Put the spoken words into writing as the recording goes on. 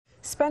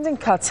Spending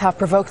cuts have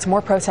provoked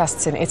more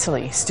protests in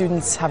Italy.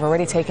 Students have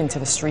already taken to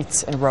the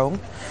streets in Rome.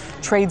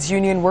 Trades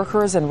union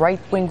workers and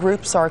right-wing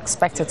groups are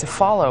expected to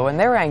follow, and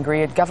they're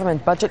angry at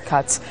government budget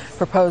cuts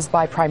proposed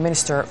by Prime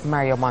Minister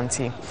Mario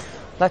Monti.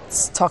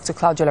 Let's talk to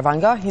Claudio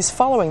Lavanga. He's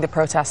following the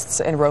protests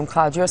in Rome.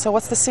 Claudio, so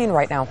what's the scene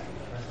right now?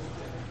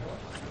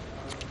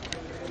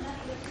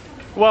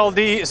 Well,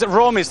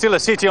 Rome is still a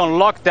city on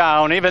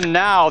lockdown. Even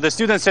now, the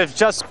students have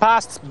just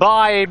passed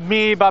by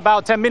me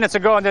about 10 minutes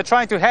ago, and they're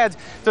trying to head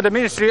to the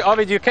Ministry of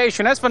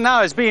Education. As for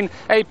now, it's been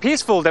a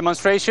peaceful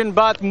demonstration,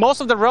 but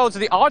most of the roads,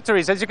 the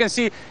arteries, as you can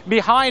see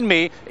behind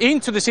me,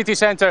 into the city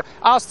center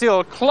are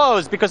still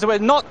closed because there were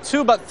not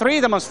two but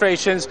three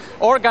demonstrations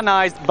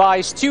organized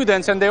by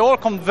students, and they all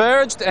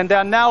converged, and they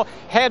are now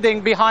heading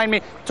behind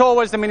me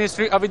towards the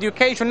Ministry of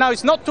Education. Now,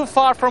 it's not too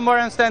far from where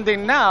I'm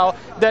standing now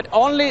that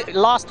only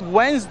last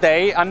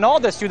Wednesday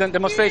another student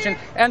demonstration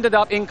ended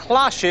up in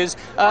clashes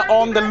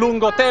on the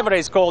Lungotevere,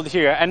 it's called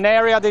here, an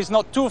area that is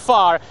not too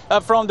far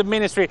from the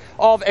Ministry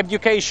of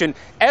Education.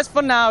 As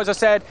for now, as I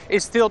said,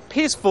 it's still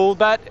peaceful,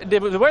 but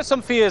there were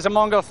some fears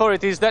among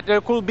authorities that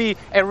there could be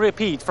a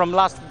repeat from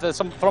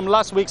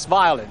last week's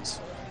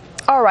violence.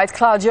 All right,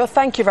 Claudio,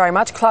 thank you very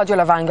much. Claudio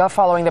Lavanga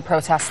following the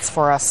protests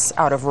for us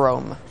out of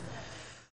Rome.